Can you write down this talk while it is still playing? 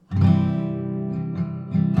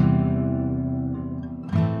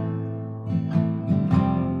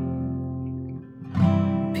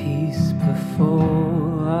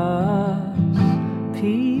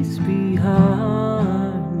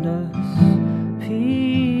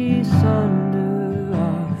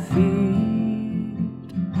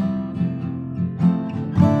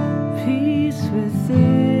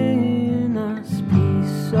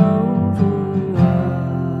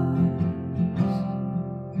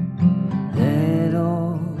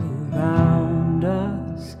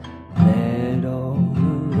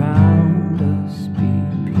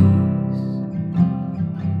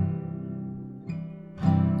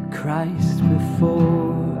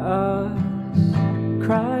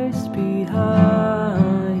Christ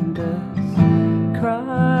behind us,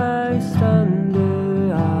 Christ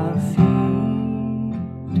under our feet,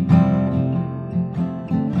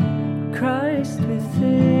 Christ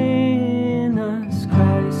within us,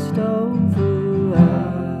 Christ over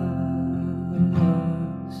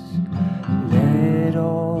us. Let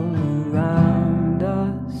all around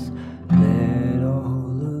us, let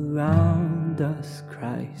all around us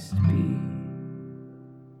Christ be.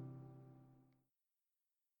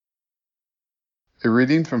 A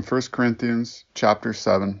reading from 1 Corinthians chapter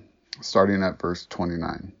 7, starting at verse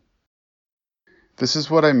 29. This is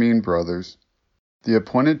what I mean, brothers. The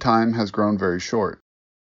appointed time has grown very short.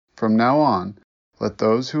 From now on, let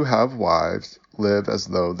those who have wives live as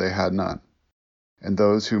though they had none, and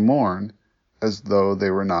those who mourn as though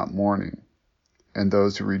they were not mourning, and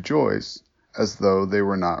those who rejoice as though they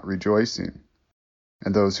were not rejoicing,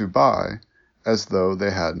 and those who buy as though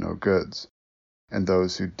they had no goods, and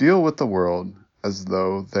those who deal with the world as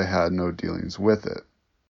though they had no dealings with it.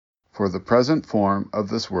 For the present form of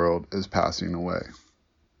this world is passing away.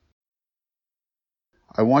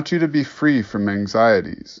 I want you to be free from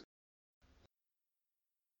anxieties.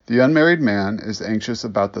 The unmarried man is anxious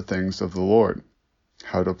about the things of the Lord,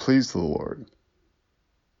 how to please the Lord.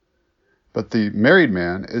 But the married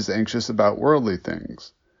man is anxious about worldly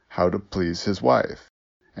things, how to please his wife,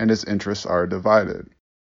 and his interests are divided.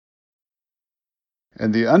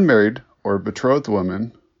 And the unmarried or betrothed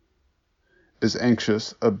woman is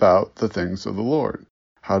anxious about the things of the Lord,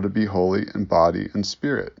 how to be holy in body and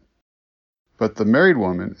spirit. But the married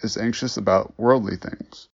woman is anxious about worldly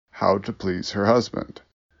things, how to please her husband.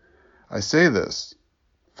 I say this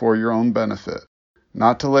for your own benefit,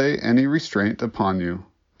 not to lay any restraint upon you,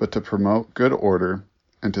 but to promote good order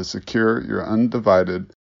and to secure your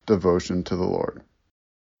undivided devotion to the Lord.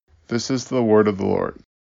 This is the word of the Lord.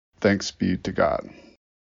 Thanks be to God.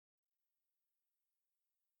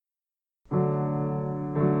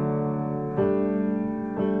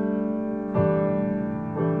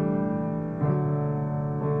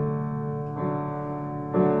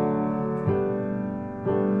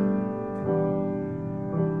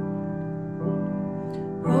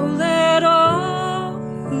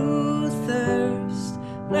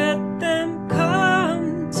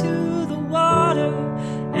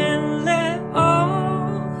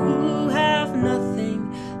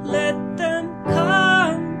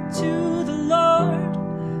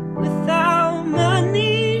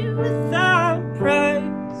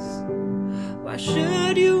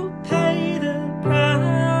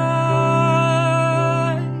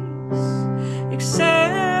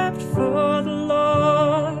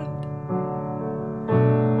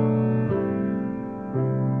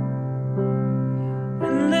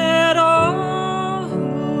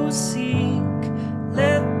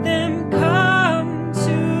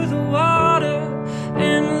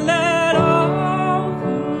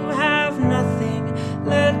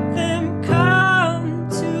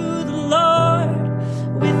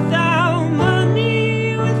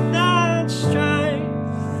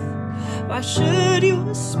 Should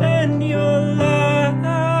you spend your life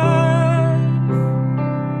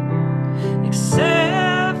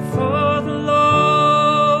except for the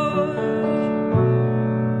Lord?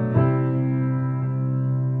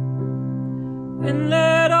 And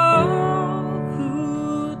let all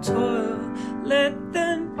who toil, let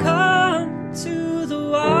them come to the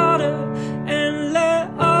water, and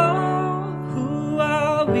let all who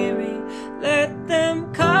are weary, let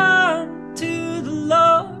them come to the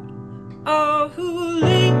Lord. All who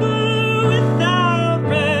labor without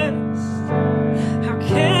rest, how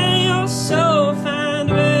can your soul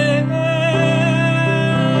find rest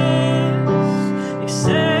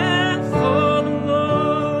except for the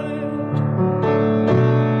Lord?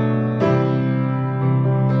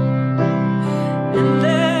 And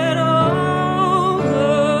let all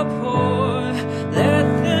the poor, let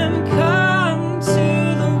them come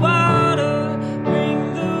to the water,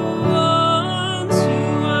 bring the ones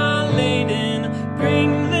who are laden, bring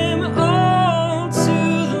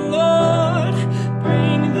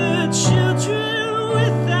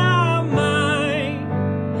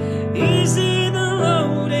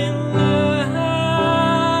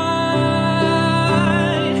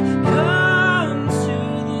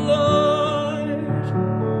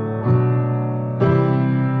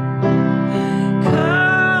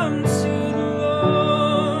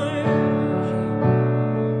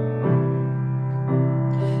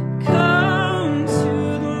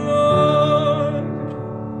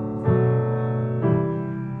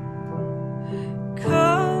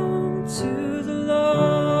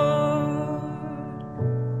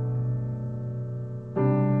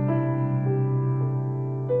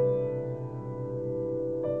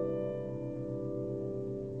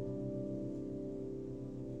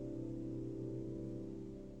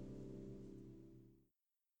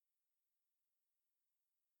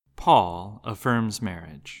Paul affirms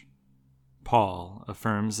marriage. Paul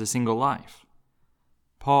affirms a single life.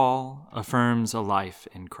 Paul affirms a life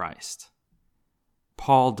in Christ.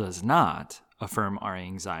 Paul does not affirm our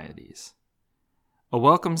anxieties. A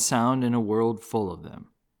welcome sound in a world full of them,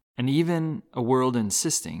 and even a world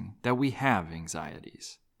insisting that we have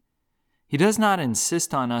anxieties. He does not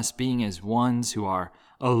insist on us being as ones who are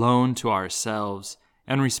alone to ourselves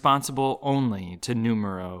and responsible only to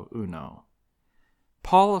numero uno.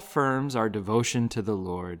 Paul affirms our devotion to the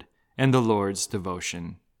Lord and the Lord's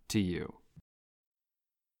devotion to you.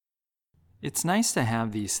 It's nice to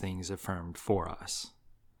have these things affirmed for us.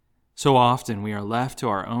 So often we are left to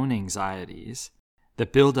our own anxieties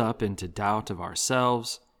that build up into doubt of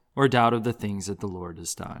ourselves or doubt of the things that the Lord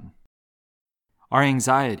has done. Our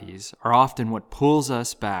anxieties are often what pulls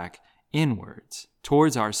us back inwards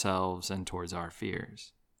towards ourselves and towards our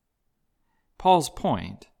fears. Paul's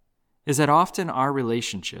point is that often our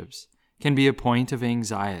relationships can be a point of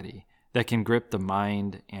anxiety that can grip the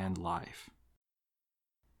mind and life.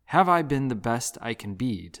 Have I been the best I can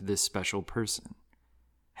be to this special person?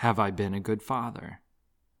 Have I been a good father?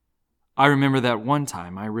 I remember that one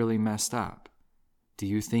time I really messed up. Do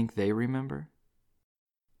you think they remember?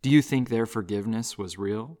 Do you think their forgiveness was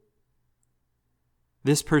real?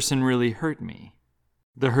 This person really hurt me.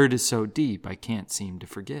 The hurt is so deep I can't seem to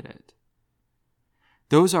forget it.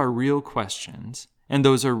 Those are real questions, and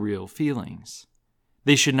those are real feelings.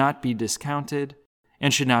 They should not be discounted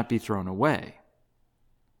and should not be thrown away.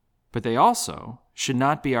 But they also should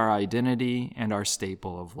not be our identity and our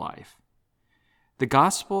staple of life. The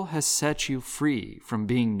gospel has set you free from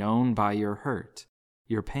being known by your hurt,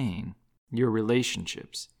 your pain, your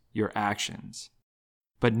relationships, your actions,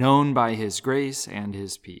 but known by His grace and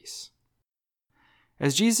His peace.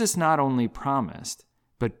 As Jesus not only promised,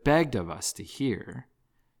 but begged of us to hear,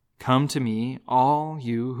 "Come to me, all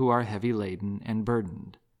you who are heavy laden and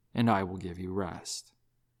burdened, and I will give you rest."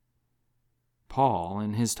 Paul,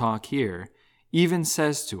 in his talk here, even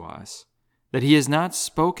says to us that he has not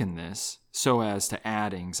spoken this so as to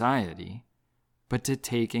add anxiety, but to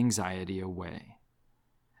take anxiety away.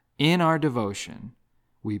 In our devotion,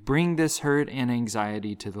 we bring this hurt and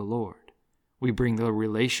anxiety to the Lord. We bring the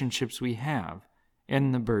relationships we have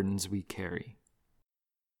and the burdens we carry.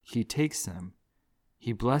 He takes them,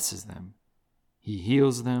 He blesses them, He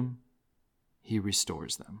heals them, He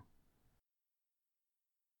restores them.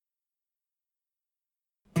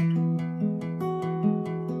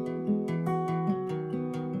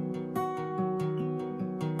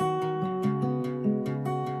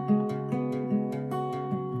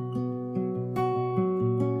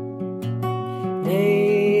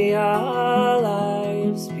 May our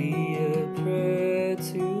lives be a prayer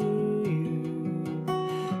to you.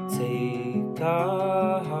 Take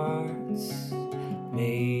our hearts,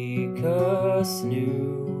 make us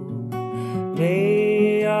new.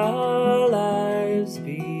 May our lives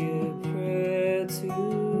be a prayer to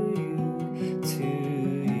you, to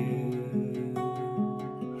you,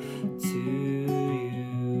 to you.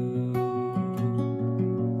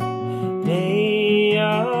 May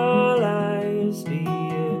our lives be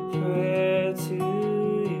a prayer to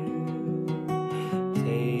you.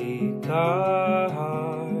 Take our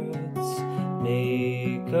hearts,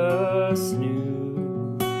 make us new.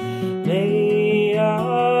 May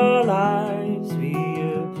our lives be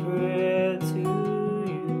a prayer to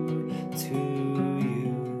you, to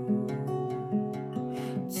you,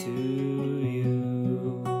 to you.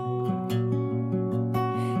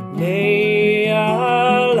 May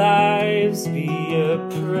our lives be a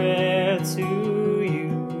prayer to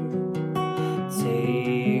you.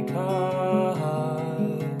 Take our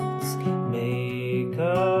hearts, make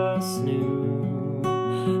us new.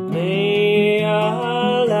 May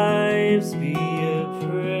our lives be a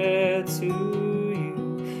prayer to you,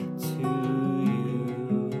 to you,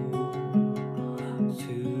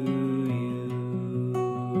 to you.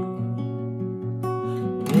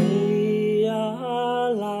 May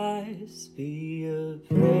our lives be a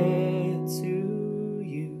prayer to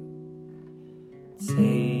you.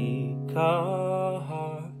 Take our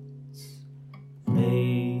hearts,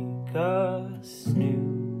 make us new.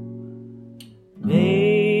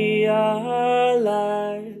 May our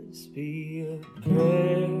lives be a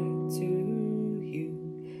prayer to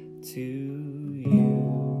you, to you,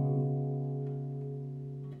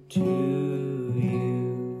 to you.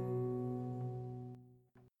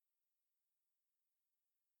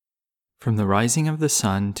 From the rising of the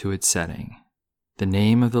sun to its setting, the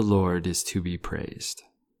name of the Lord is to be praised.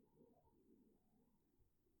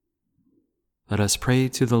 Let us pray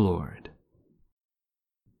to the Lord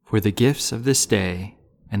for the gifts of this day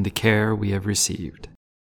and the care we have received.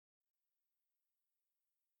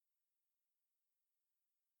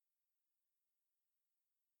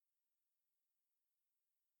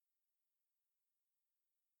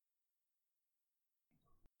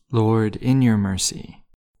 Lord, in your mercy,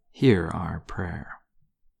 hear our prayer.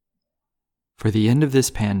 For the end of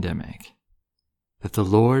this pandemic, that the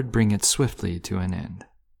Lord bring it swiftly to an end.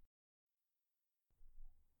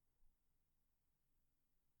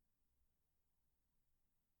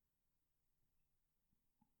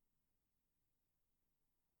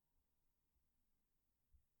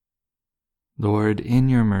 Lord, in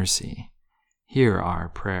your mercy, hear our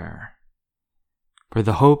prayer. For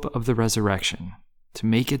the hope of the resurrection, to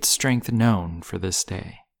make its strength known for this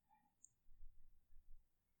day.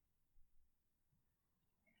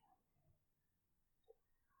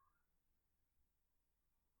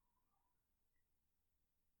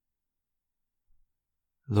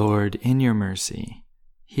 Lord, in your mercy,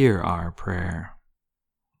 hear our prayer.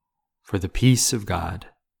 For the peace of God,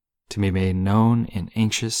 to be made known in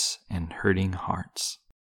anxious and hurting hearts.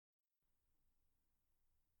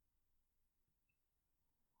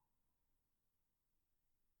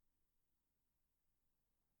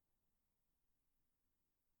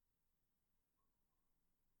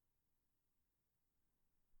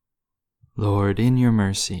 Lord, in your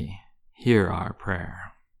mercy, hear our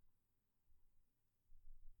prayer.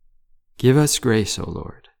 Give us grace, O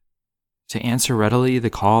Lord, to answer readily the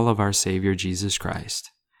call of our Savior Jesus Christ,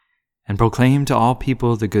 and proclaim to all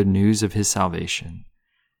people the good news of his salvation,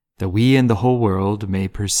 that we and the whole world may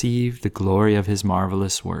perceive the glory of his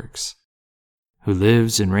marvelous works, who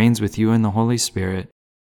lives and reigns with you in the Holy Spirit,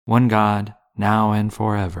 one God, now and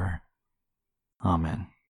forever. Amen.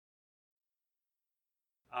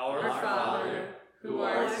 Our Father, who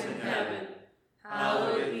art in heaven,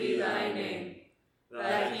 hallowed be thy name.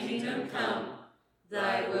 Thy kingdom come,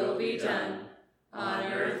 thy will be done, on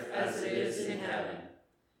earth as it is in heaven.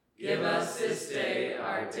 Give us this day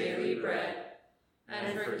our daily bread,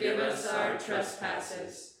 and forgive us our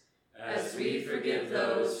trespasses, as we forgive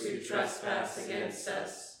those who trespass against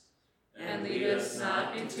us. And lead us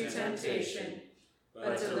not into temptation,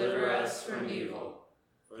 but deliver us from evil.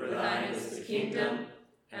 For thine is the kingdom,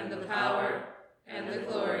 and the power, and the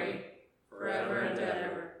glory, forever and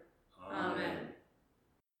ever. Amen.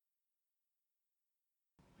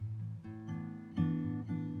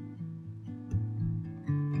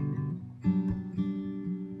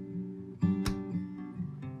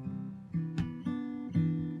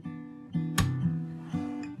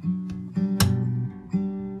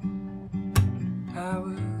 I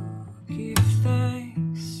will give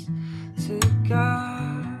thanks to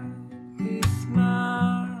God with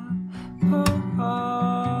my whole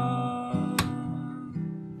heart.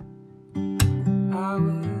 I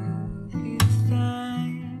will give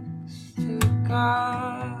thanks to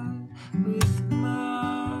God with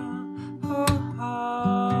my whole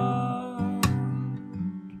heart.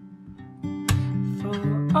 For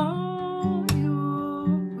all your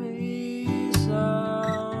ways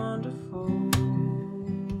are wonderful,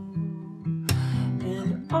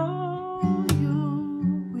 and all your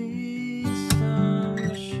wisdom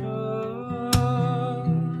sure.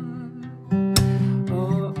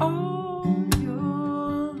 Oh, all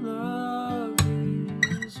your love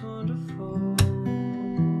is wonderful,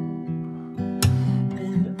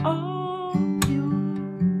 and all your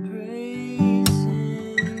praise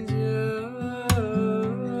endures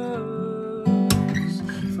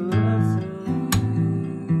forever,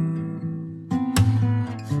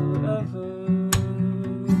 forever.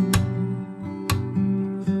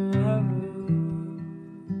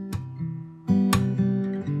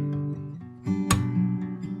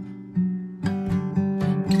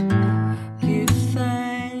 Give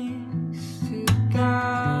thanks to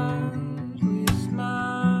God with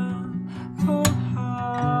my whole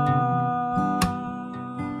heart.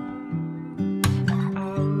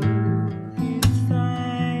 I will give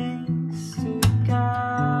thanks to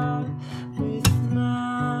God with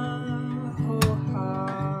my whole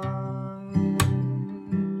heart.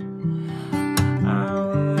 I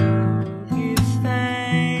will give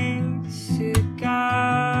thanks to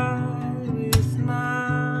God with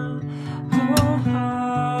my whole heart.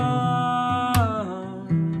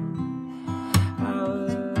 I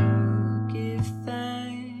will give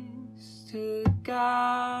thanks to God.